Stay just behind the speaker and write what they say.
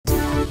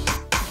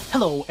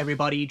Hello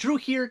everybody, Drew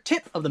here,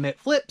 tip of the Mitt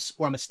Flips,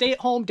 where I'm a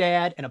stay-at-home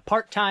dad and a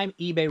part-time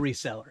eBay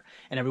reseller.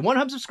 And every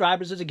 100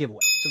 subscribers is a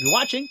giveaway. So if you're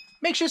watching,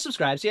 make sure to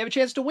subscribe so you have a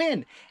chance to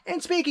win.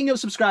 And speaking of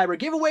subscriber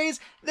giveaways,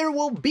 there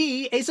will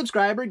be a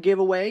subscriber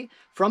giveaway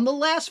from the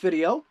last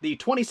video, the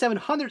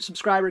 2,700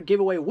 subscriber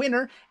giveaway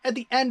winner. At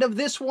the end of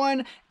this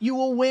one, you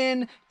will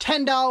win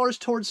 $10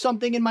 towards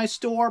something in my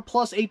store,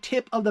 plus a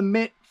tip of the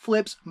Mitt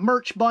Flips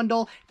merch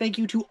bundle. Thank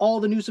you to all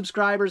the new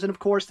subscribers, and of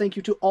course thank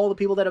you to all the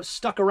people that have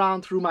stuck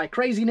around through my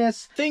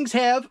craziness. Things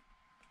have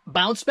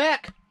bounced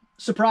back.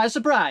 Surprise,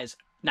 surprise.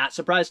 Not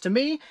surprise to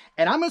me.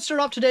 And I'm going to start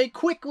off today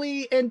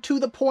quickly and to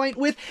the point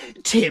with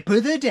tip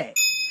of the day.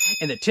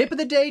 And the tip of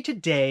the day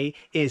today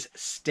is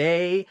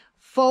stay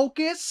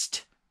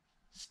focused.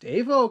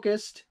 Stay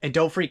focused. And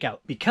don't freak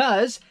out,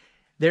 because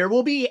there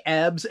will be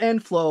ebbs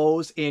and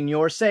flows in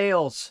your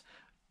sales,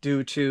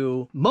 due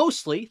to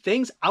mostly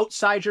things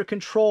outside your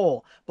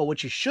control. But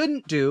what you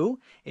shouldn't do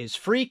is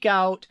freak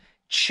out,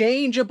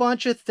 change a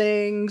bunch of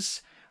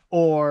things,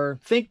 or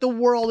think the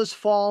world is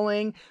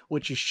falling.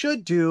 What you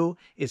should do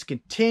is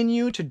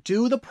continue to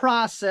do the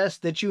process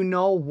that you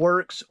know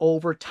works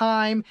over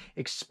time.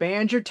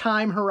 Expand your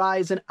time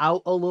horizon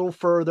out a little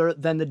further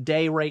than the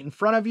day right in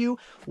front of you.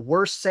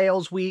 Worst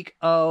sales week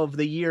of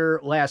the year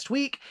last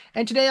week,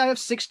 and today I have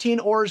 16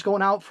 orders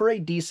going out for a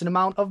decent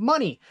amount of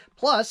money.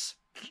 Plus,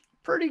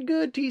 pretty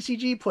good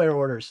TCG player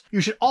orders.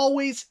 You should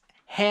always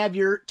have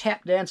your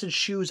tap dancing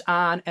shoes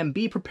on and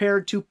be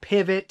prepared to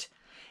pivot.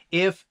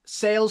 If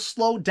sales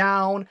slow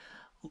down,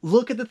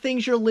 look at the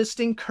things you're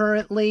listing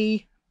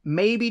currently.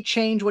 Maybe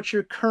change what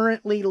you're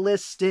currently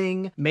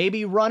listing.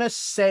 Maybe run a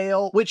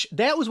sale, which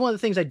that was one of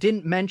the things I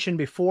didn't mention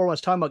before when I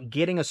was talking about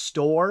getting a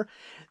store.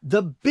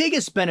 The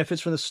biggest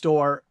benefits from the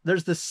store,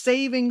 there's the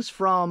savings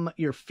from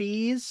your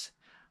fees,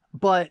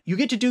 but you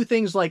get to do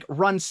things like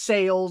run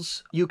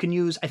sales. You can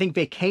use, I think,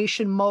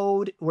 vacation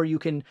mode, where you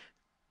can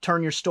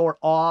turn your store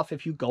off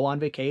if you go on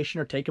vacation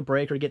or take a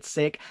break or get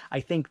sick. I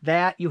think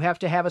that you have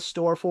to have a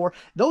store for.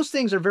 Those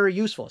things are very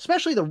useful,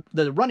 especially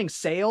the running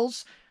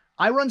sales.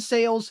 I run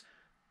sales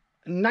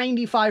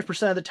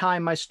 95% of the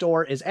time my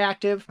store is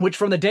active, which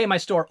from the day my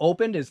store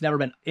opened has never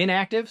been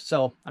inactive.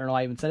 So I don't know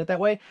why I even said it that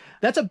way.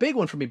 That's a big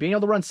one for me, being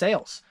able to run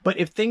sales. But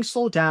if things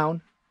slow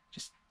down,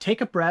 just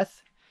take a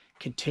breath.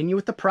 Continue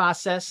with the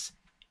process.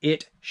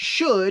 It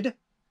should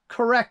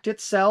correct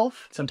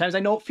itself. Sometimes I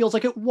know it feels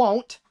like it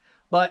won't,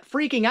 but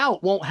freaking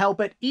out won't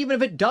help it, even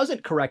if it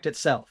doesn't correct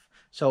itself.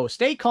 So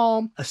stay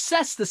calm,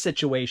 assess the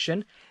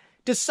situation,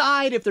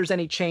 decide if there's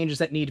any changes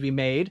that need to be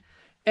made,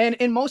 and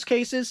in most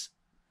cases,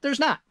 there's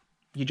not.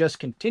 You just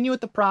continue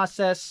with the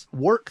process,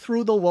 work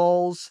through the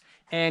lulls,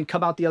 and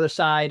come out the other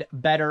side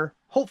better,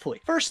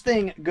 hopefully. First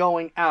thing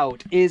going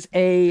out is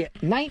a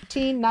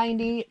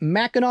 1990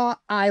 Mackinac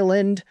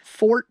Island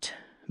Fort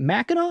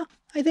Mackinac,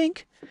 I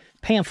think,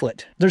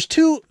 pamphlet. There's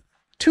two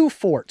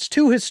forts,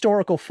 two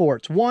historical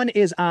forts. One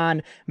is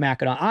on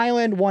Mackinac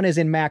Island, one is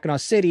in Mackinac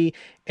City,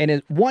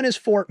 and one is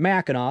Fort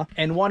Mackinac,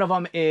 and one of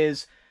them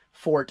is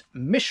Fort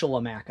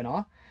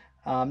Michilimackinac.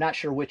 I'm not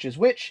sure which is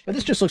which, but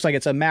this just looks like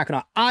it's a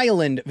Mackinac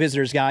Island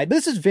visitor's guide. But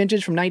this is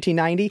vintage from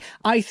 1990.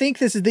 I think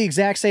this is the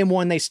exact same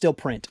one they still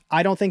print.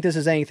 I don't think this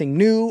is anything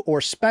new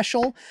or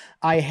special.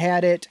 I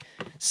had it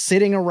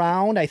sitting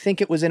around. I think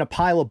it was in a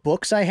pile of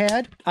books I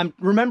had. I'm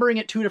remembering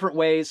it two different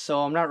ways, so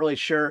I'm not really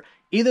sure.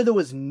 Either there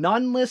was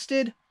none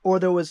listed, or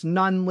there was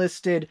none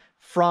listed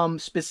from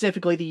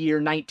specifically the year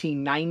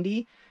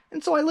 1990.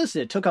 And so I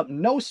listed it. Took up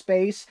no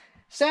space,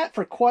 sat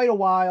for quite a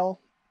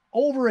while,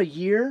 over a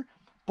year,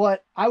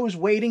 but I was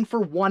waiting for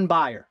one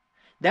buyer.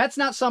 That's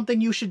not something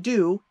you should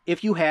do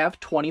if you have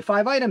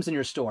 25 items in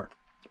your store.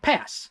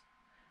 Pass.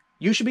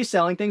 You should be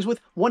selling things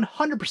with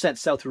 100%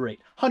 sell-through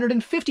rate,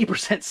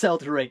 150%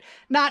 sell-through rate,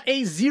 not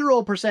a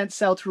 0%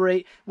 sell-through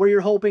rate where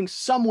you're hoping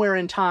somewhere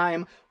in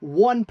time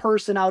one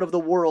person out of the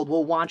world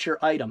will want your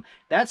item.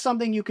 That's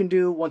something you can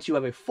do once you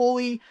have a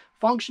fully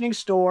functioning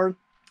store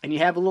and you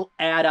have little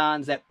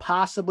add-ons that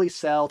possibly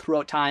sell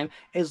throughout time,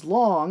 as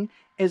long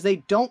as they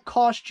don't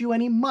cost you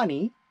any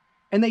money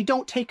and they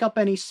don't take up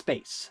any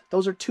space.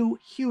 Those are two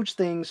huge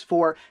things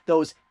for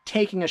those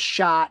taking a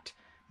shot,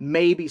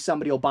 maybe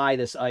somebody will buy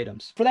this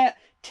items. For that,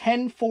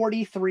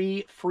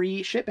 $10.43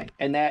 free shipping,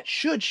 and that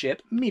should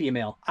ship media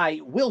mail.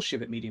 I will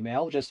ship it media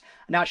mail, just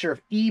not sure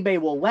if eBay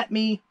will let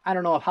me. I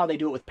don't know how they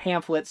do it with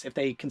pamphlets, if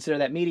they consider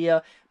that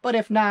media, but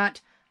if not,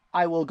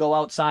 I will go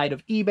outside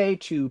of eBay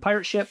to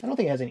pirate ship. I don't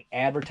think it has any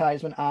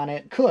advertisement on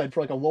it. Could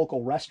for like a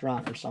local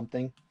restaurant or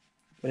something,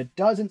 but it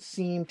doesn't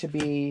seem to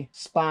be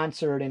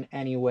sponsored in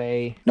any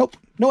way. Nope,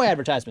 no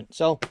advertisement,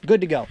 so good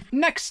to go.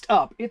 Next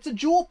up, it's a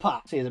jewel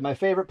pop. See, is it my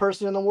favorite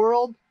person in the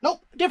world?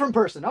 Nope, different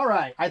person, all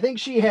right. I think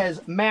she has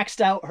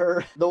maxed out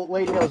the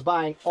lady that was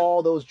buying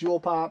all those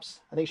jewel pops.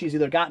 I think she's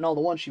either gotten all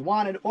the ones she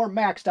wanted or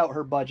maxed out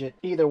her budget.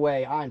 Either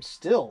way, I'm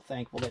still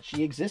thankful that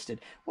she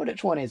existed.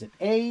 Which one is it?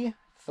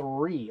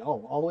 A3,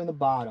 oh, all the way in the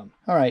bottom.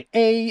 All right,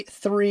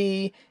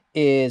 A3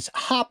 is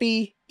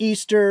Hoppy,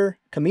 Easter,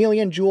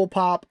 Chameleon, Jewel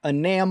Pop,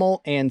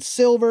 Enamel, and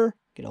Silver.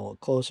 Get a little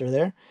closer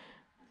there.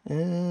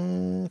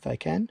 If I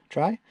can,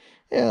 try.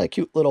 Yeah, a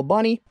cute little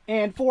bunny.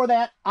 And for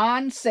that,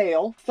 on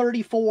sale,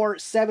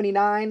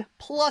 $34.79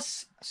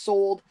 plus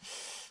sold,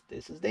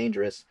 this is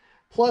dangerous,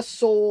 plus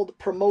sold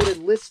promoted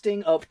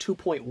listing of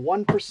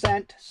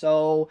 2.1%.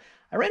 So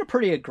I ran a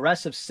pretty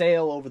aggressive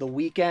sale over the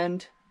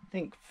weekend. I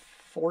think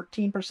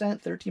 14%,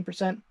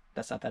 13%.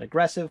 That's not that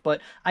aggressive,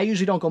 but I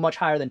usually don't go much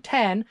higher than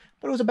 10,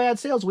 but it was a bad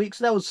sales week,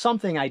 so that was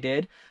something I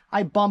did.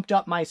 I bumped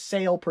up my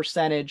sale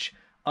percentage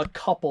a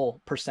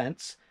couple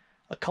percentage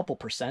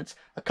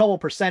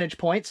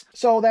points.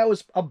 So that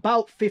was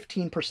about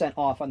 15%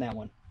 off on that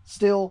one.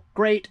 Still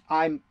great.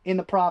 I'm in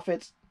the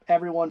profits.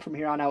 Everyone from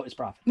here on out is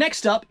profit.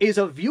 Next up is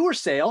a viewer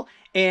sale.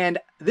 And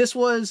this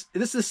is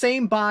the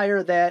same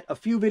buyer that a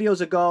few videos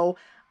ago,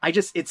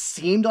 it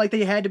seemed like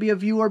they had to be a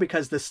viewer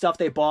because the stuff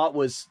they bought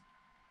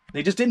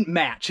they just didn't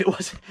match.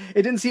 It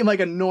didn't seem like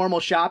a normal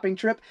shopping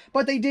trip,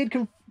 but they did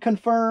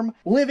confirm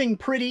Living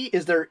Pretty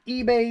is their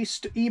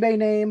eBay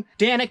name.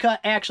 Danica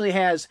actually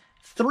has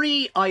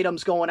 3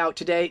 items going out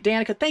today.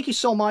 Danica, thank you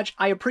so much.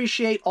 I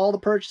appreciate all the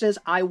purchases.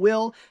 I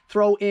will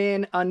throw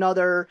in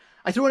another.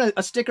 I threw in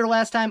a sticker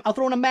last time. I'll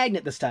throw in a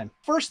magnet this time.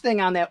 First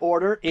thing on that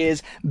order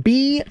is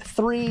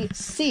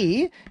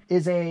B3C,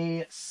 is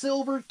a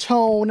silver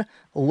tone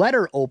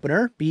letter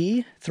opener,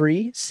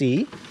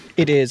 B3C.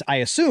 It is, I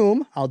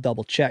assume, I'll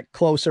double check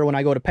closer when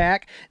I go to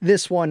pack,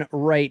 this one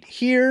right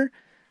here,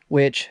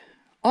 which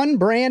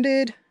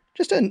unbranded,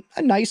 just a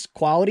nice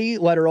quality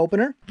letter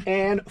opener.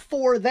 And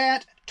for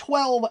that,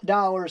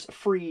 $12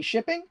 free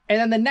shipping. And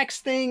then the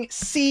next thing,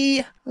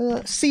 C5.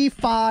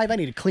 I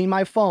need to clean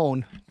my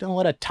phone. Don't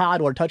let a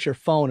toddler touch your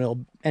phone.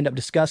 It'll end up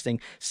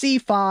disgusting.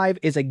 C5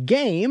 is a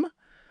game.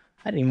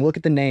 I didn't even look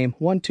at the name.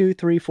 1, 2,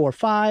 3, 4,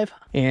 5.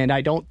 And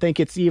I don't think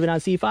it's even on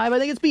C5. I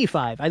think it's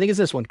B5. I think it's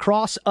this one,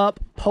 Cross Up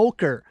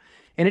Poker.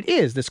 And it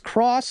is this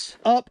Cross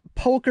Up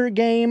Poker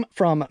game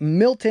from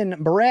Milton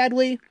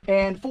Bradley.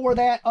 And for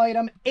that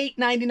item,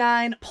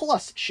 $8.99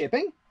 plus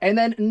shipping. And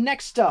then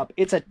next up,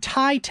 it's a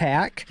tie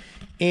tack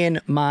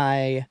in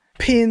my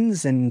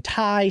pins and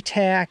tie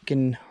tack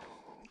and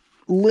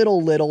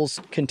littles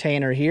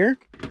container here,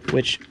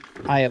 which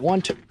I at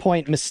one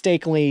point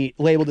mistakenly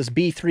labeled as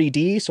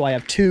B3D, so I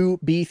have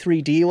 2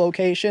 B3D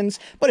locations,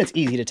 but it's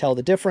easy to tell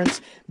the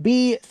difference.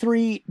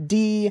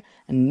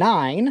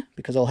 B3D9,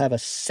 because I'll have a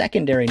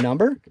secondary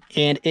number,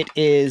 and it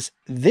is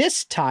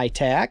this tie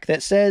tack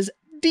that says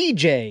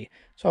DJ.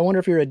 So I wonder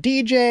if you're a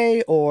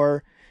DJ,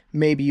 or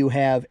maybe you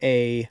have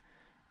a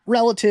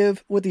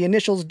relative with the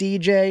initials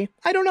DJ.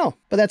 I don't know,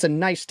 but that's a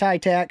nice tie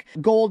tack.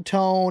 Gold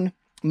tone,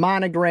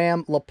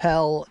 monogram,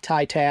 lapel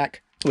tie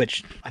tack,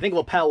 which I think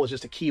lapel was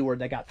just a keyword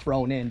that got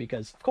thrown in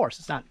because, of course,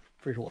 it's not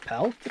for your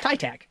lapel, it's a tie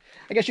tack.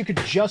 I guess you could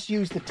just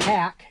use the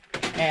tack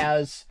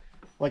as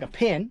like a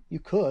pin. You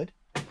could,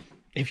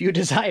 if you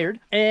desired.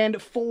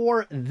 And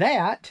for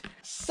that,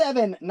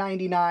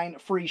 $7.99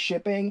 free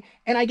shipping,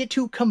 and I get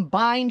to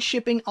combine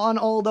shipping on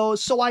all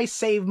those, so I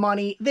save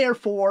money,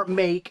 therefore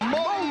make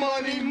more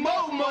money,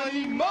 more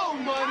money, more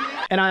money.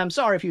 And I'm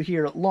sorry if you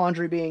hear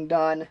laundry being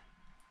done.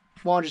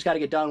 Laundry's got to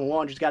get done when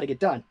laundry's got to get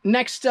done.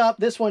 Next up,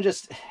 this one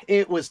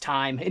it was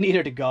time. It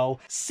needed to go.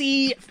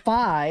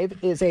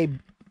 C5 is a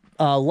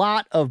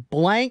lot of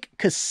blank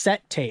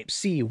cassette tapes.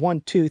 C, 1,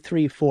 2,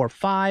 3, 4,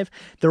 5.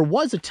 There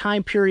was a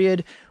time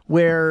period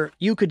where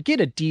you could get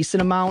a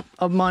decent amount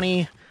of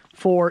money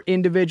for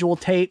individual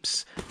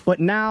tapes, but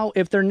now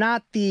if they're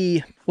not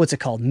the, what's it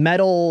called?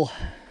 Metal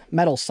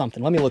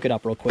something. Let me look it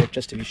up real quick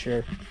just to be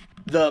sure.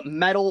 The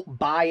metal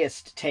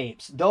biased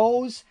tapes.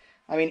 Those,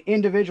 I mean,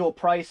 individual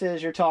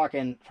prices, you're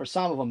talking, for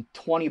some of them,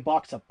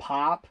 $20 a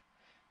pop.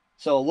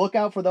 So look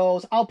out for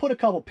those. I'll put a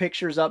couple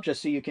pictures up just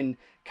so you can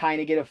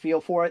kind of get a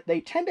feel for it. They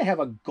tend to have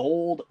a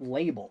gold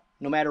label,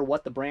 no matter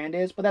what the brand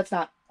is, but that's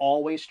not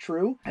always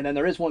true. And then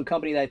there is one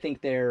company that I think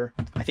their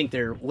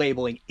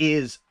labeling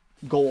is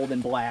gold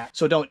and black.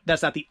 So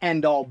that's not the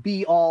end all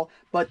be all,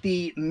 but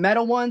the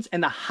metal ones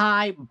and the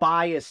high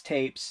bias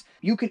tapes,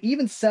 you can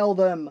even sell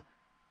them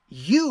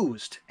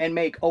used and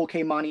make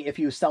okay money if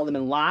you sell them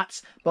in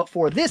lots. But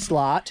for this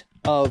lot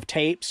of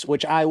tapes,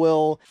 which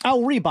I'll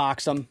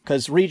rebox them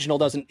because regional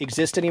doesn't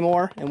exist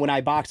anymore. And when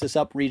I boxed this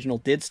up, regional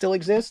did still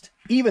exist,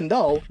 even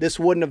though this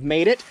wouldn't have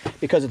made it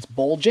because it's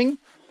bulging.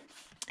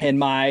 And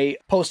my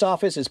post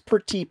office is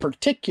pretty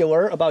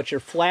particular about your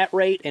flat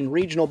rate, and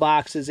regional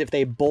boxes, if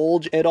they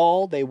bulge at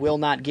all, they will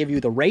not give you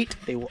the rate.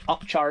 They will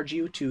upcharge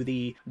you to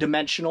the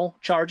dimensional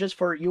charges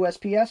for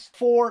USPS.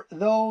 For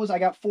those, I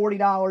got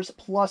 $40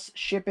 plus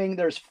shipping.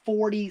 There's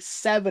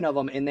 47 of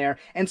them in there,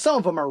 and some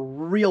of them are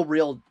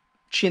real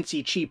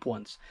chintzy cheap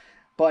ones.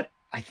 But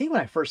I think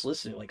when I first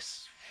listed it, like,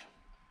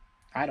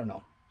 I don't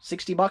know,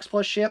 $60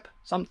 plus ship,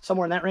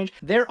 somewhere in that range.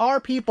 There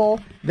are people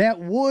that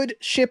would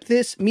ship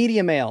this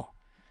media mail.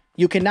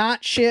 You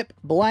cannot ship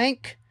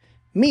blank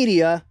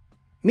media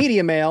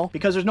mail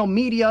because there's no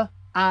media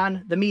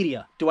on the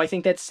media. Do I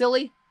think that's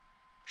silly?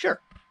 Sure.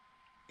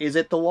 Is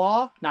it the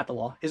law? Not the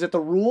law. Is it the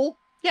rule?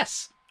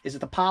 Yes. Is it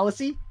the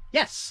policy?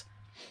 Yes.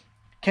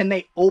 Can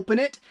they open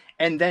it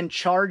and then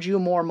charge you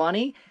more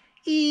money?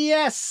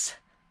 Yes.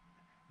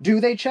 Do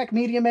they check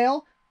media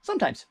mail?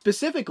 Sometimes.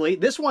 Specifically,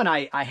 this one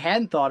I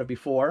hadn't thought of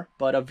before,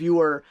 but a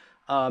viewer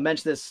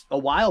mentioned this a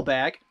while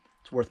back.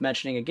 It's worth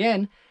mentioning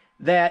again,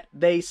 that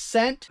they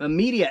sent a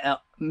media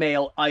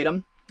mail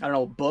item, I don't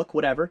know, book,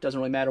 whatever, doesn't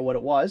really matter what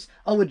it was,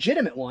 a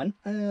legitimate one.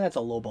 That's a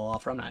lowball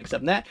offer, I'm not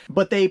accepting that.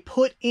 But they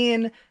put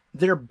in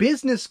their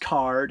business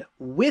card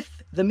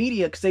with the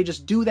media, because they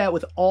just do that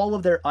with all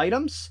of their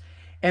items.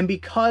 And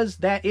because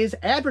that is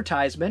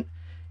advertisement,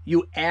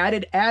 you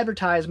added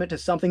advertisement to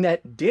something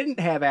that didn't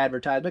have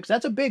advertisement, because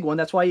that's a big one.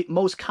 That's why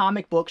most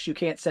comic books you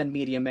can't send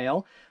media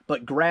mail,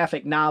 but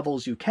graphic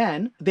novels you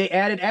can. They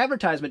added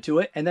advertisement to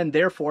it, and then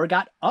therefore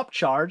got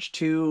upcharged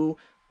to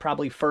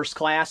probably first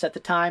class at the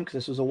time, because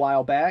this was a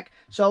while back.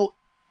 So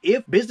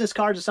if business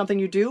cards is something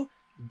you do,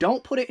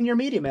 don't put it in your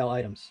media mail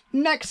items.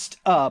 Next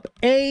up,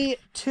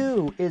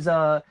 A2 is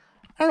a,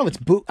 I don't know if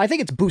it's I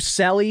think it's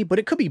Bucelli, but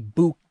it could be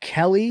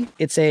Bukeli.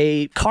 It's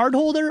a card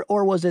holder,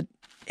 or was it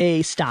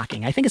a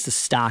stocking? I think it's a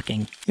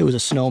stocking. It was a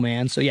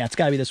snowman, so yeah, it's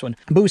gotta be this one.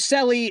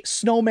 Bucelli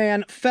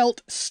Snowman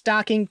Felt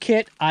Stocking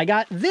Kit. I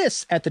got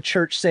this at the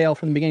church sale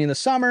from the beginning of the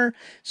summer,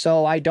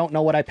 so I don't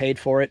know what I paid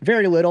for it.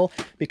 Very little,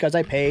 because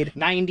I paid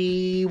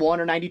 $91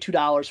 or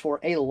 $92 for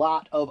a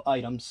lot of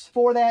items.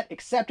 For that,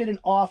 accepted an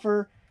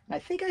offer. I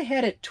think I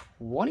had it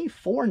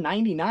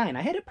 $24.99.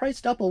 I had it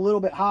priced up a little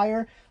bit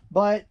higher,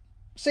 but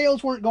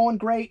sales weren't going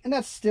great, and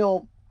that's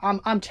still,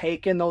 I'm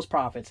taking those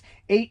profits.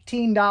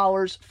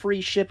 $18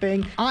 free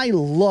shipping. I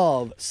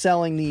love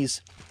selling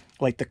these,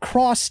 like the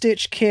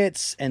cross-stitch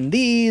kits and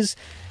these.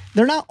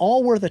 They're not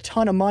all worth a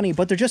ton of money,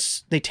 but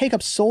they take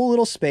up so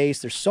little space.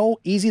 They're so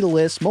easy to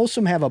list. Most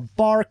of them have a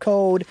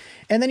barcode,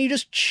 and then you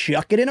just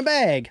chuck it in a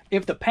bag.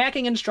 If the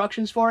packing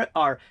instructions for it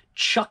are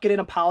chuck it in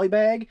a poly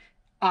bag,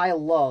 I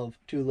love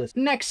to list.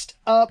 Next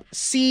up,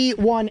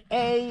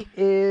 C1A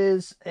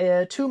is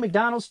 2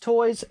 McDonald's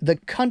toys, the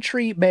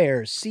Country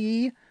Bears.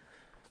 C1A,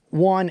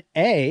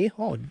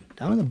 oh,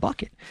 down in the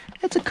bucket.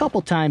 It's a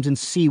couple times in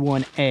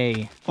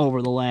C1A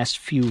over the last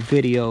few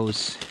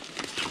videos.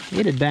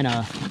 It had been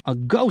a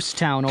ghost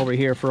town over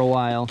here for a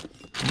while.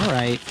 All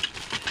right,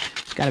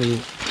 it's gotta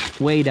be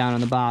way down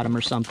on the bottom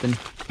or something.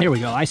 Here we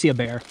go, I see a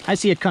bear. I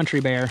see a country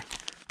bear.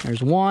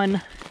 There's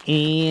 1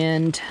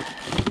 and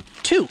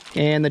 2.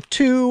 And the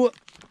 2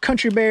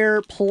 Country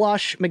Bear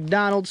plush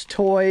McDonald's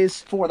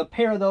toys, for the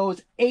pair of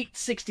those,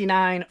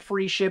 $8.69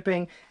 free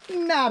shipping.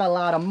 Not a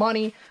lot of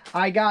money.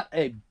 I got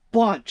a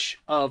bunch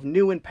of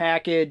new in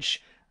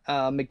package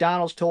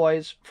McDonald's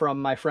toys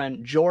from my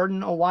friend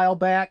Jordan a while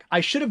back.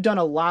 I should have done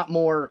a lot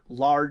more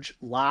large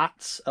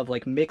lots of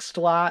like mixed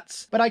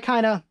lots, but I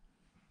kind of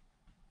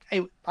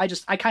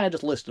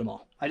just listed them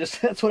all.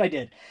 That's what I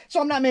did. So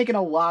I'm not making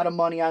a lot of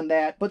money on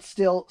that, but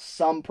still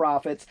some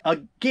profits.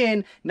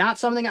 Again, not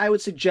something I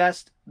would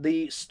suggest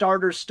the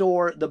starter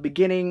store, the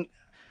beginning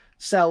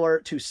seller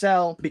to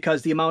sell,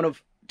 because the amount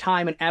of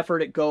time and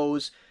effort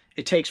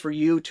it takes for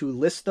you to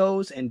list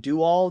those and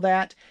do all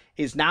that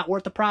is not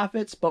worth the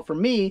profits. But for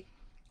me,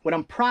 when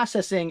I'm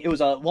processing, it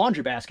was a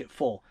laundry basket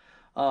full.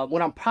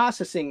 When I'm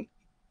processing,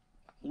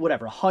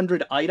 whatever,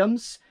 100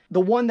 items, the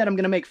one that I'm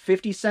going to make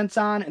 50 cents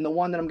on and the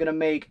one that I'm going to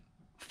make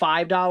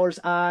 $5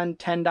 on,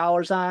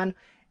 $10 on,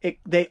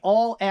 they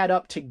all add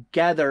up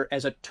together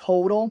as a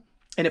total.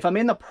 And if I'm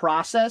in the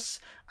process,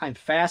 I'm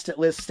fast at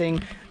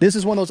listing. This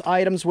is one of those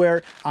items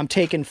where I'm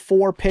taking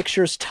 4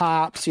 pictures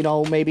tops, you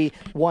know, maybe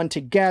one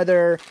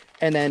together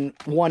and then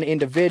one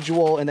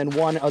individual and then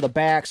one of the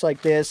backs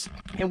like this.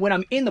 And when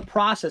I'm in the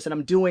process and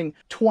I'm doing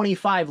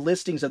 25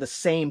 listings of the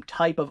same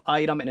type of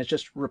item and it's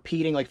just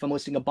repeating, like if I'm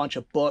listing a bunch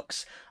of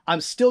books,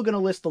 I'm still going to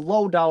list the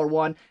low dollar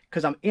one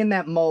because I'm in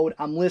that mode.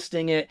 I'm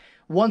listing it.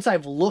 Once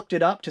I've looked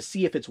it up to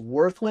see if it's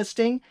worth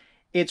listing,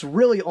 it's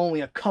really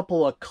only a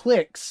couple of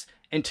clicks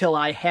until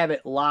I have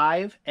it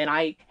live and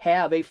I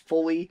have a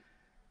fully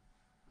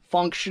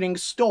functioning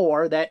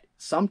store that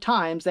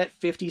sometimes that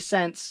 50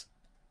 cents,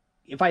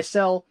 if I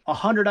sell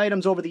 100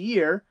 items over the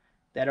year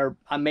that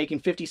I'm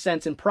making 50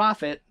 cents in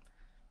profit,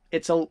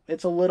 it's a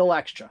little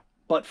extra.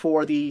 But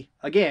for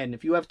again,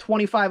 if you have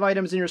 25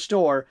 items in your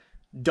store,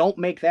 don't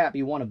make that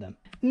be one of them.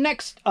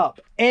 Next up,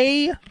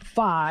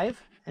 A5,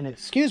 and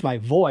excuse my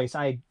voice,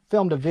 I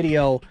filmed a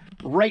video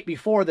right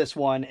before this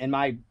one and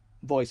my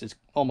voice is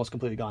almost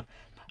completely gone.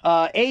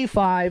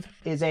 A5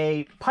 is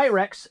a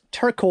Pyrex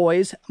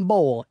turquoise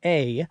bowl.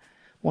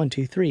 One,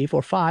 two, three,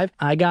 four, 5.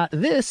 I got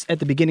this at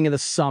the beginning of the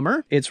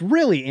summer. It's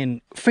really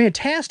in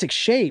fantastic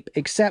shape,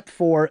 except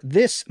for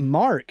this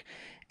mark.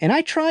 And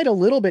I tried a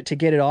little bit to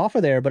get it off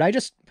of there, but I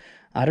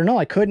don't know,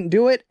 I couldn't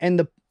do it.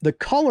 And the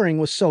coloring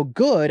was so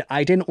good,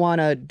 I didn't want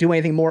to do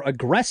anything more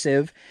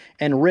aggressive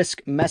and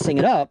risk messing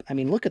it up. I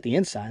mean, look at the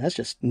inside. That's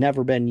just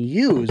never been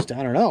used.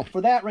 I don't know.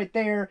 For that right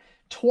there,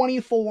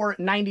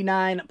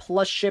 $24.99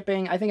 plus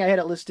shipping. I think I had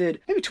it listed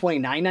maybe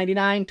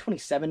 $29.99,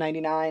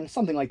 $27.99,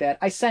 something like that.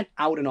 I sent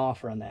out an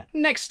offer on that.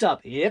 Next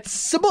up,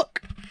 it's a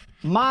book.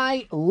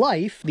 My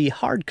Life, the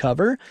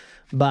hardcover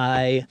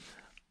by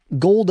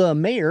Golda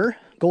Meir,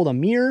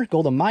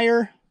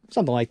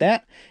 something like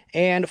that.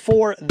 And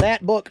for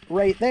that book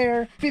right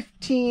there,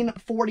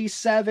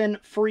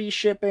 $15.47 free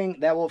shipping.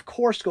 That will of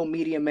course go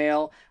medium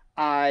mail.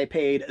 I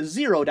paid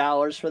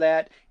 $0 for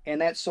that, and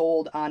that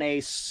sold on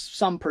a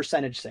some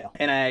percentage sale,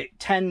 and a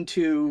 10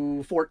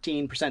 to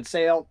 14%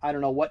 sale. I don't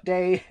know what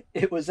day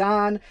it was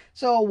on,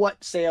 so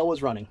what sale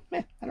was running.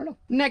 I don't know.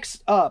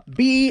 Next up,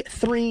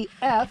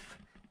 B3F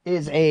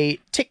is a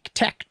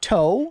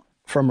tic-tac-toe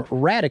from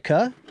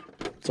Radica.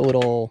 It's a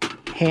little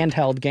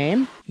handheld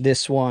game.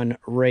 This one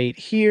right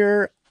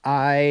here,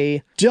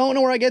 I don't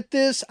know where I get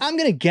this. I'm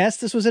going to guess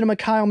this was in a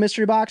Mikhail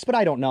mystery box, but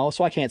I don't know,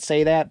 so I can't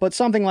say that. But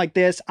something like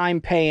this,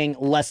 I'm paying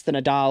less than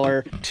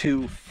 $1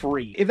 to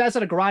free. If that's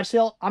at a garage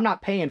sale, I'm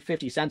not paying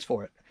 50 cents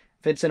for it.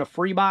 If it's in a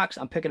free box,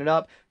 I'm picking it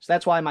up. So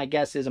that's why my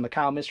guess is a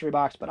Mikhail mystery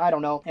box, but I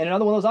don't know. And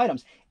another one of those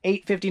items,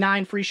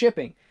 $8.59 free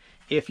shipping.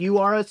 If you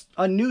are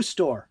a new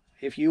store,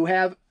 if you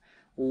have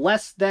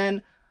less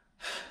than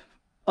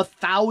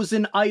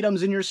 1,000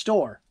 items in your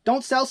store,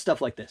 don't sell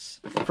stuff like this.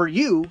 For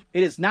you,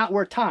 it is not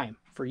worth time.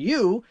 For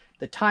you,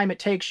 the time it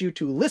takes you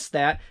to list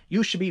that,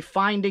 you should be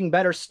finding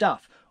better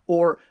stuff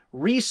or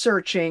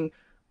researching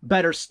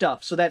better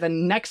stuff so that the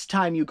next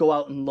time you go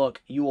out and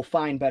look, you will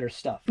find better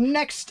stuff.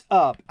 Next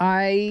up,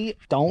 I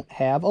don't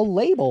have a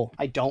label.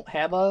 I don't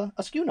have a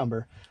SKU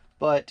number,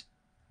 but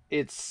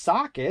it's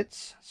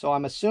sockets. So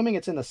I'm assuming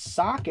it's in the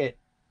socket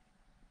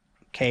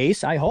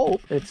case, I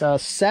hope. It's a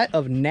set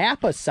of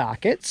Napa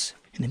sockets.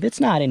 And if it's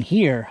not in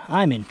here,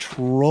 I'm in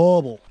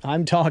trouble.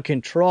 I'm talking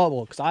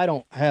trouble because I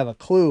don't have a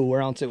clue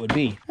where else it would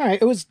be. All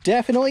right, it was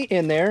definitely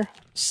in there.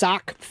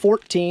 Sock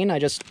 14. I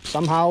just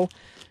somehow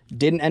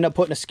didn't end up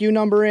putting a SKU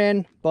number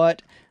in,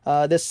 but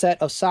this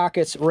set of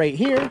sockets right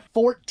here,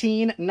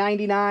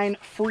 $14.99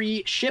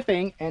 free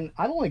shipping, and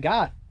I've only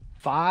got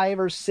 5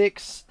 or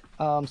 6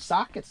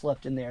 sockets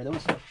left in there.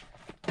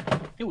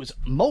 It was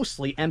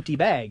mostly empty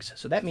bags,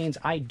 so that means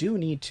I do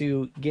need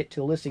to get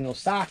to listing those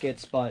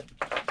sockets, but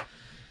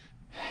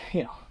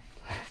you know,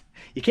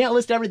 you can't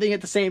list everything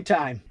at the same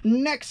time.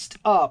 Next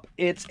up,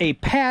 it's a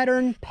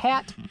pattern.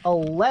 Pat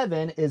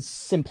 11 is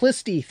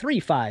Simplicity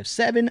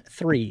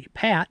 3573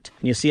 Pat.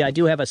 You see, I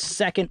do have a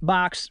second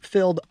box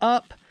filled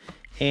up,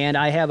 and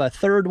I have a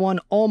third one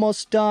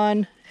almost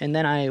done. And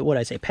then what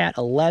did I say? Pat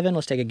 11.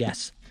 Let's take a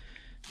guess.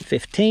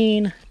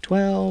 15,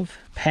 12,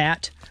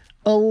 Pat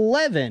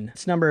 11.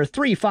 It's number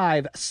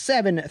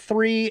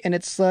 3573, and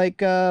it's like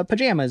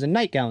pajamas and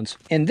nightgowns.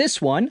 And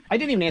this one, I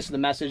didn't even answer the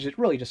message. It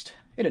really just,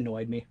 it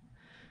annoyed me.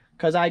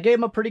 Because I gave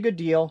him a pretty good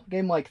deal.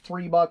 Gave him like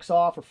 $3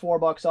 off or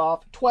 $4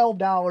 off.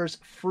 $12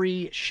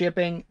 free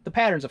shipping. The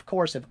patterns, of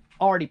course, have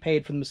already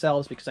paid for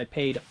themselves because I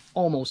paid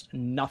almost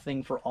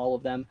nothing for all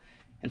of them.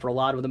 And for a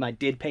lot of them, I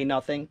did pay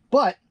nothing.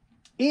 But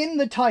in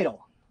the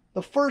title,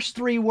 the first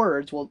 3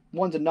 words, well,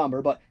 one's a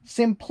number, but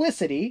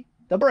Simplicity,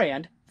 the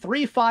brand,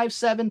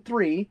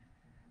 3573.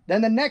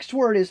 Then the next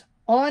word is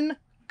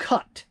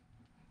uncut.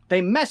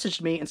 They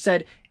messaged me and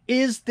said,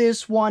 is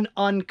this one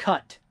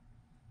uncut?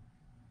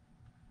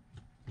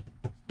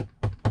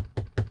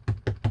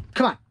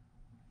 Come on.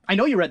 I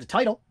know you read the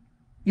title.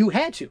 You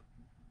had to.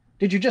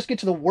 Did you just get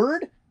to the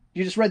word?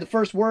 You just read the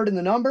first word and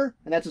the number,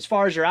 and that's as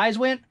far as your eyes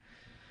went?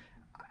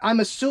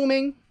 I'm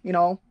assuming, you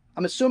know,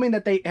 I'm assuming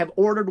that they have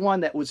ordered one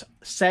that was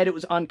said it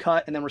was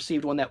uncut and then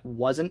received one that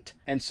wasn't,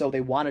 and so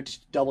they wanted to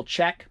double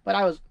check. But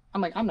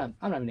I'm like, I'm not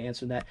even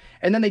answering that.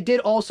 And then they did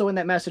also in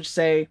that message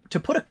say to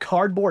put a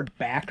cardboard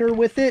backer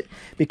with it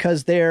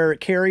because their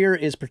carrier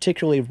is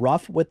particularly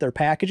rough with their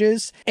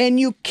packages, and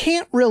you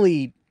can't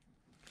really.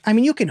 I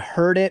mean, you can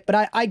hurt it,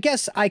 but I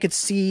guess I could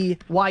see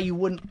why you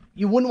wouldn't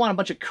want a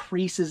bunch of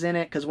creases in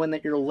it, because when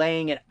you're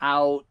laying it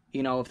out,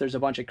 you know, if there's a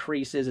bunch of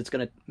creases, it's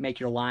going to make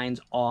your lines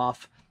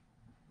off.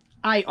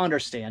 I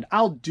understand.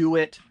 I'll do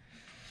it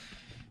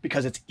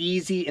because it's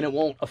easy and it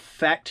won't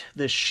affect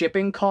the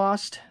shipping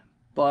cost.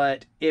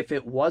 But if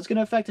it was going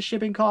to affect the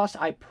shipping cost,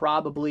 I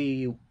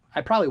probably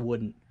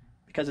wouldn't,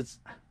 because it's,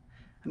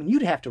 I mean,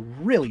 you'd have to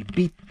really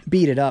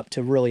beat it up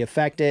to really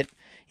affect it.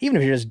 Even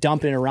if you're just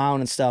dumping it around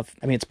and stuff,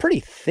 I mean, it's pretty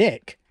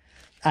thick.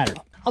 I don't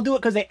know. I'll do it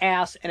because they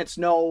asked, and it's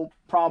no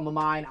problem of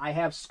mine. I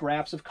have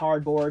scraps of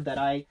cardboard that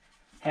I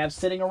have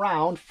sitting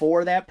around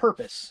for that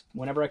purpose.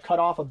 Whenever I cut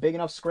off a big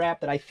enough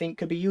scrap that I think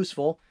could be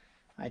useful,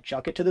 I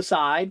chuck it to the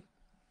side,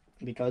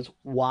 because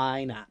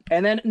why not?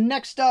 And then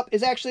next up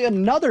is actually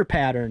another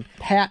pattern,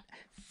 Pat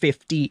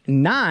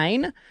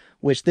 59,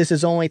 which this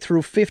is only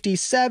through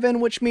 57,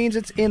 which means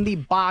it's in the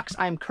box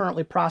I'm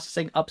currently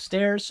processing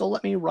upstairs. So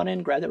let me run in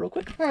and grab that real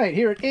quick. All right,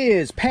 here it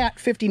is. Pat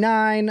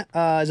 59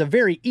 is a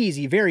very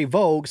easy, very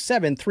Vogue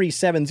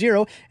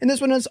 7370. And this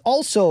one is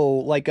also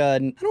like I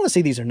don't want to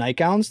say these are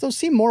nightgowns. Those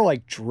seem more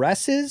like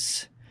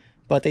dresses,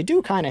 but they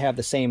do kind of have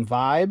the same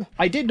vibe.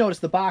 I did notice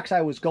the box I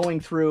was going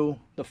through,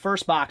 the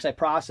first box I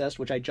processed,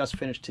 which I just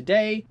finished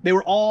today, they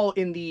were all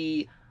in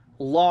the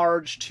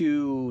large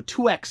to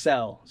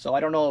 2XL. So I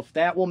don't know if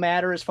that will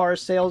matter as far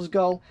as sales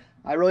go.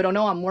 I really don't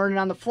know. I'm learning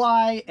on the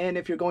fly, and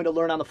if you're going to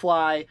learn on the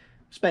fly,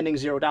 spending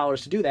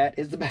 $0 to do that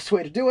is the best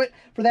way to do it.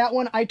 For that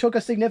one, I took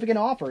a significant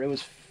offer. It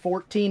was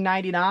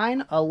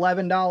 $14.99,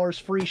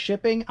 $11 free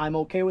shipping. I'm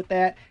okay with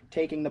that.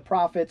 Taking the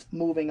profits,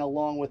 moving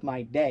along with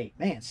my day.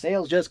 Man,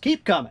 sales just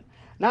keep coming.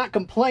 Not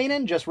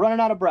complaining, just running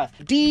out of breath.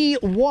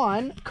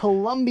 D1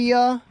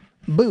 Columbia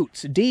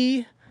boots.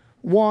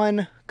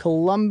 D1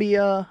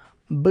 Columbia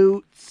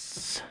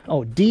boots.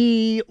 Oh,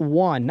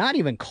 D1. Not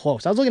even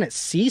close. I was looking at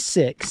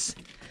C6.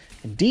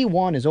 And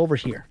D1 is over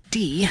here.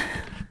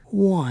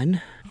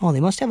 D1. Oh, they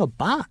must have a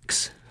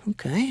box.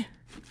 Okay.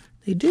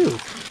 They do.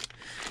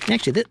 And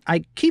actually,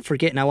 I keep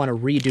forgetting I want to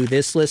redo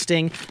this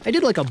listing. I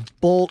did like a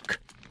bulk,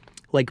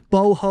 like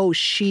boho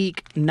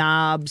chic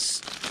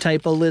knobs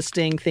type of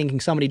listing,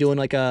 thinking somebody doing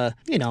like a,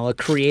 you know, a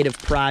creative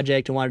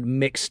project and wanted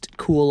mixed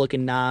cool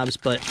looking knobs,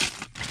 but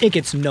it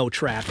gets no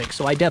traffic.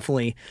 So I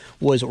definitely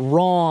was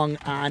wrong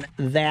on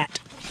that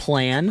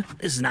plan.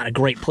 This is not a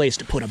great place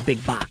to put a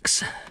big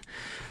box.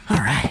 All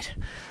right.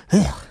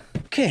 Ugh.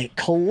 Okay,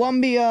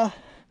 Columbia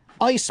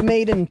Ice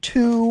Maiden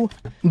 2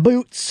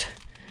 boots.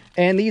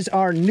 And these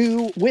are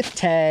new with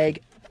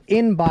tag,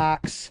 in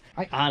box.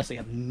 I honestly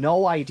have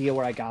no idea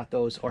where I got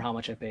those or how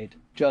much I paid.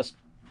 Just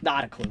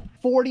not a clue.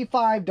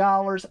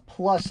 $45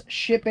 plus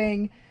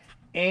shipping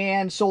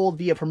and sold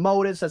via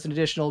Promoted. So that's an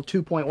additional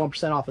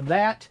 2.1% off of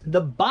that.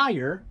 The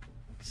buyer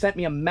sent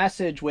me a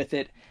message with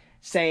it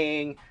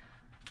saying,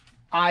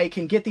 I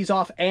can get these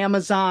off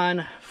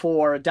Amazon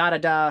for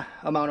da-da-da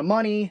amount of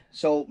money.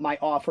 So my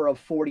offer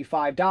of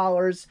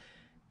 $45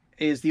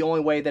 is the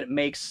only way that it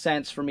makes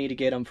sense for me to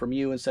get them from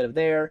you instead of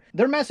there.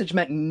 Their message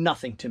meant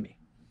nothing to me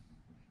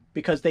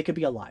because they could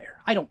be a liar.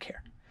 I don't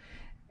care.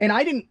 And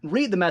I didn't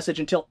read the message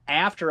until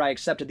after I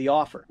accepted the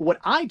offer. What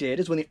I did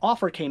is when the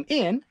offer came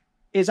in,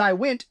 is I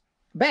went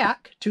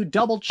back to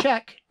double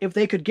check if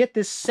they could get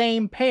this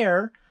same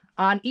pair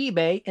on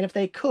eBay, and if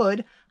they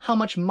could, how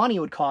much money it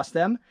would cost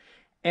them.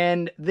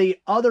 And the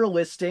other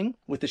listing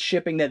with the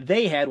shipping that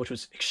they had, which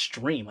was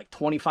extreme, like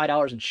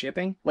 $25 in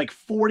shipping, like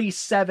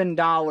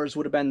 $47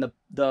 would have been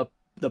the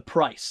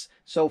price.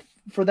 So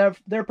for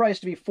their price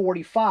to be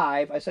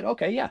 $45, I said,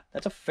 okay, yeah,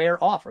 that's a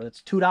fair offer.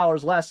 That's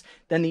 $2 less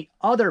than the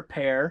other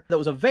pair that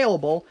was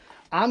available.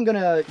 I'm going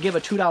to give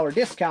a $2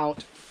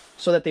 discount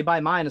so that they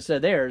buy mine instead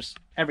of theirs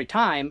every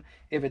time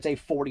if it's a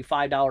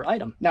 $45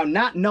 item. Now,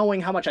 not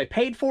knowing how much I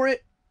paid for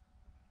it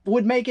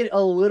would make it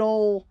a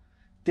little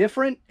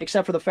different,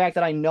 except for the fact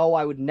that I know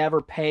I would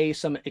never pay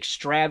some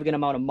extravagant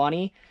amount of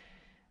money.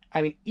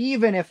 I mean,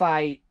 even if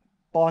I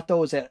bought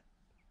those at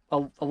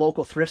a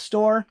local thrift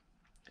store,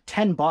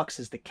 $10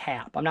 is the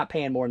cap. I'm not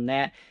paying more than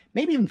that.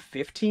 Maybe even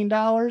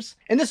 $15.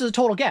 And this is a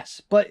total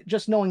guess, but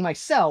just knowing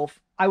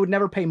myself, I would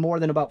never pay more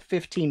than about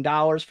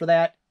 $15 for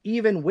that,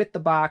 even with the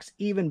box,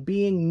 even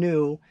being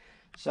new.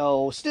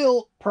 So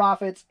still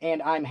profits,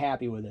 and I'm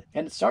happy with it.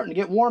 And it's starting to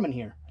get warm in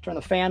here. Turn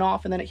the fan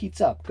off and then it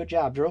heats up. Good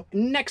job, Drew.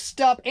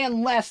 Next up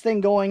and last thing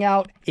going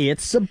out,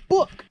 it's a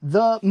book,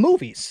 The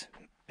Movies.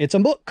 It's a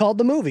book called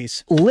The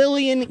Movies.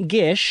 Lillian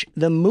Gish,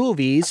 The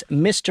Movies,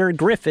 Mr.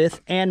 Griffith,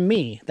 and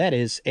Me. That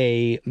is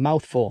a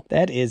mouthful.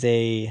 That is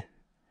a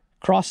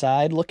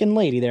cross-eyed looking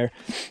lady there.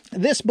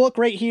 This book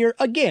right here,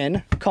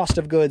 again, cost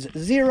of goods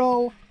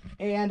 $0.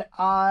 And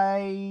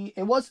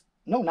it was,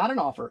 no, not an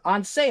offer,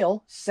 on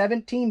sale,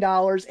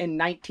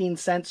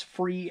 $17.19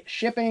 free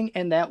shipping,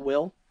 and that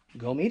will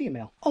go media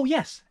mail. Oh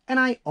yes, and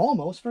I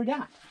almost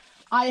forgot.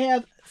 I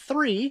have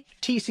 3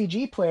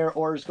 TCG player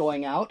orders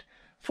going out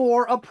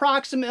for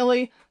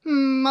approximately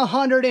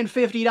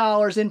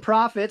 $150 in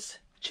profits.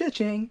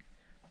 Cha-ching,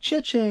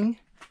 cha-ching,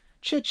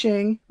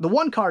 cha-ching. The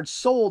one card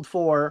sold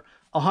for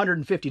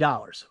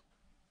 $150,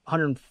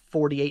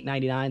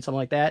 $148.99, something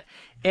like that.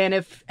 And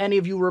if any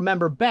of you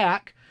remember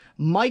back,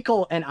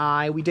 Michael and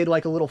we did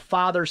like a little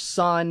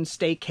father-son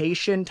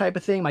staycation type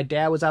of thing. My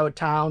dad was out of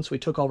town, so we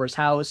took over his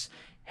house,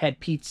 had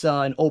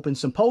pizza, and opened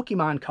some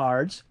Pokemon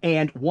cards.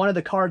 And one of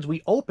the cards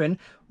we opened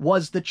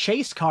was the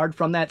chase card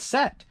from that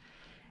set.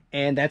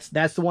 And that's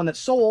the one that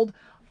sold.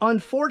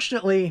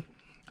 Unfortunately,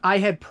 I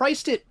had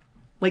priced it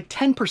like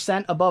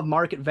 10% above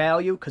market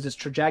value because its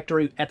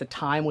trajectory at the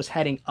time was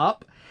heading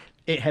up.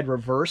 It had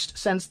reversed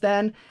since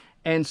then.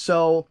 And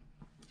so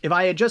if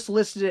I had just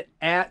listed it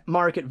at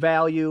market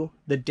value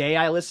the day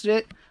I listed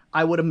it,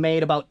 I would have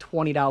made about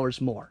 $20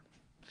 more.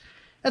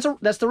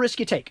 That's the risk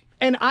you take.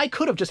 And I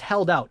could have just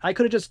held out. I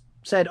could have just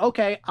said,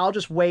 okay, I'll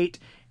just wait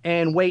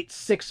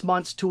 6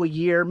 months to a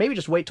year, maybe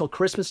just wait till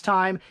Christmas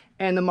time,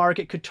 and the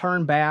market could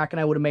turn back, and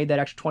I would have made that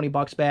extra 20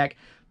 bucks back.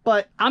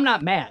 But I'm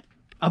not mad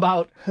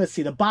about, let's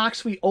see, the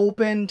box we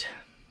opened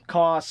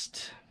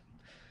cost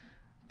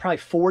probably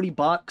 40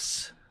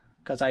 bucks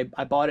because I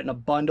bought it in a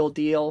bundle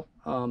deal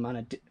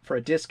for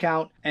a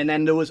discount. And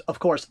then there was, of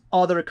course,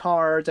 other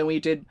cards, and we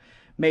did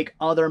make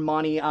other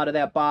money out of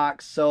that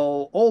box.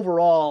 So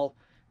overall,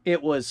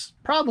 it was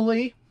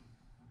probably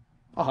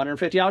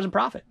 $150 in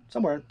profit,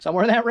 somewhere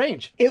in that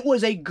range. It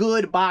was a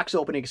good box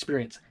opening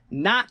experience.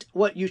 Not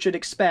what you should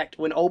expect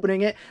when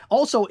opening it.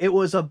 Also, it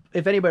was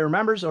if anybody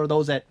remembers, or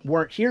those that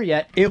weren't here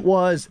yet, it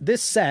was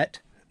this set,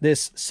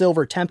 this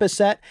silver Tempest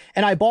set,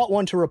 and I bought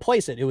one to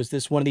replace it. It was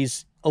one of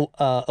these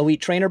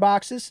Elite Trainer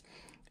boxes,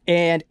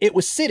 and it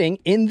was sitting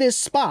in this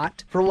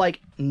spot for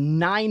like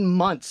 9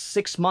 months,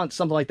 6 months,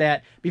 something like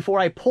that, before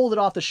I pulled it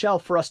off the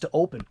shelf for us to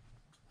open.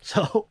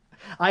 So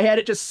I had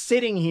it just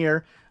sitting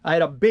here. I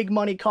had a big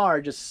money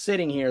card just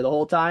sitting here the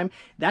whole time.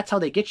 That's how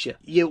they get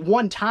you.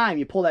 One time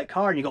you pull that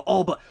card and you go,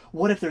 oh, but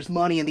what if there's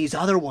money in these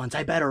other ones?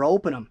 I better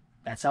open them.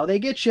 That's how they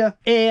get you.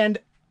 And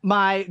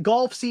my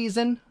golf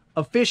season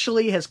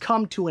officially has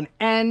come to an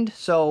end,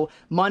 so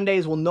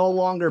Mondays will no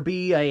longer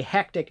be a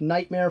hectic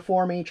nightmare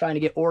for me trying to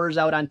get orders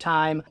out on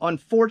time.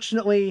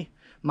 Unfortunately,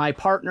 my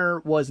partner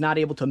was not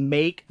able to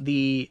make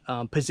the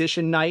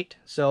position night,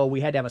 so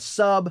we had to have a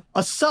sub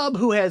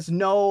who has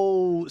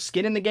no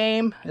skin in the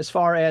game as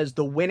far as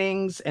the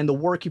winnings and the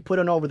work you put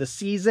in over the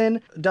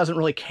season. Doesn't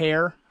really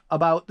care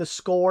about the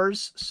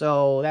scores,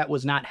 so that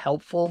was not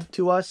helpful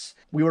to us.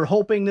 We were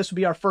hoping this would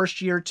be our first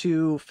year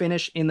to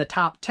finish in the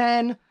top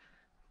 10.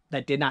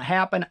 That did not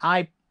happen.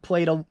 I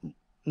played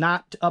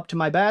not up to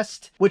my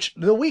best, which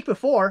the week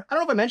before, I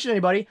don't know if I mentioned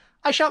anybody,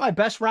 I shot my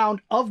best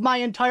round of my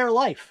entire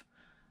life.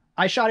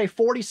 I shot a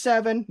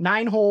 47,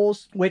 9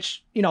 holes,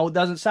 which, you know,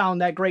 doesn't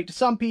sound that great to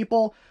some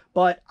people,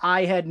 but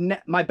I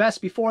had, my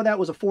best before that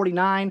was a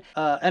 49,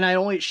 and I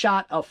only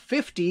shot a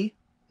 50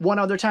 one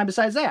other time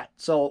besides that.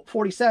 So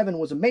 47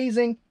 was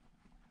amazing.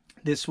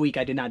 This week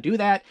I did not do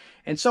that,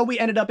 and so we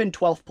ended up in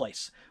 12th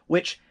place,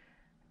 which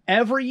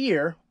every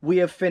year we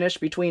have finished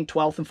between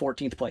 12th and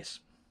 14th place.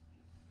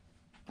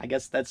 I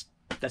guess that's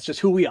just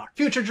who we are.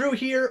 Future Drew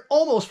here.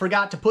 Almost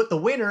forgot to put the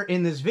winner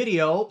in this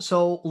video,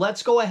 so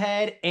let's go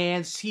ahead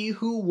and see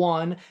who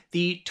won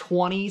the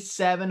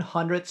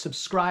 2,700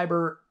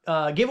 subscriber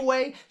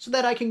giveaway so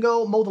that I can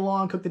go mow the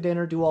lawn, cook the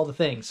dinner, do all the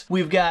things.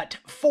 We've got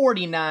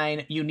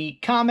 49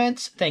 unique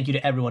comments. Thank you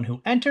to everyone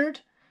who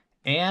entered.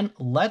 And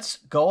let's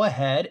go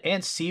ahead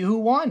and see who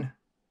won.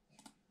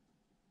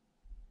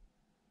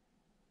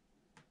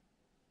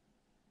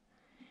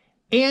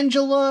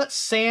 Angela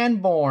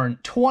Sanborn,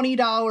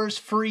 $20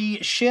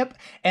 free ship,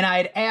 and I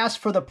had asked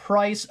for the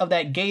price of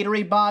that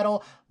Gatorade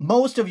bottle.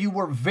 Most of you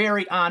were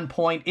very on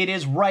point. It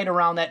is right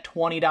around that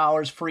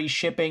 $20 free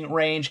shipping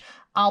range.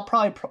 I'll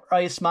probably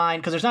price mine,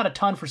 because there's not a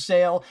ton for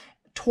sale,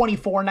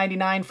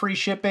 $24.99 free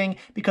shipping,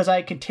 because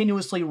I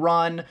continuously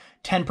run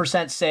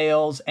 10%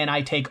 sales and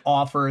I take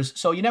offers.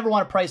 So you never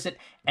want to price it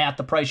at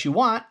the price you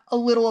want, a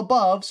little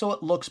above, so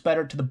it looks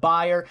better to the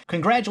buyer.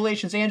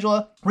 Congratulations,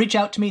 Angela. Reach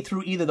out to me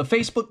through either the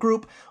Facebook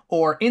group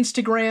or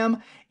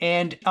Instagram,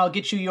 and I'll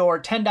get you your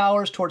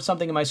 $10 towards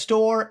something in my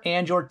store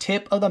and your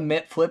tip of the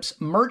Mitt Flips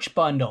merch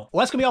bundle.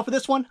 Well, that's gonna be all for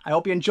this one. I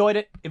hope you enjoyed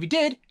it. If you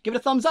did, give it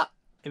a thumbs up.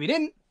 If you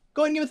didn't,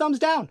 go ahead and give it a thumbs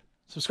down.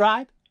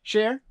 Subscribe,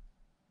 share,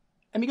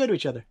 and be good to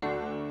each other.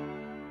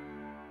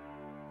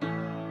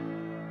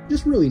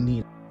 Just really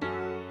neat.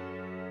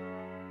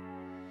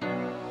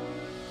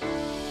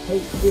 Hey,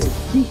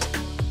 feet.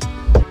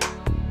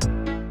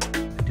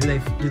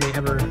 Do they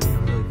ever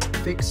really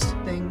fix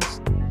things?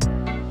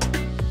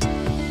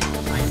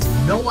 I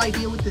have no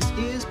idea what this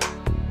is.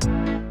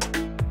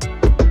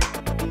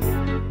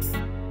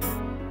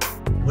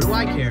 What do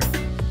I care?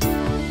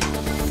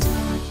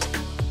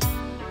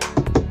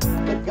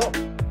 Let go.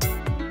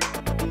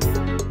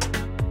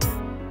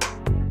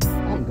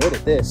 I'm good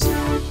at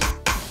this.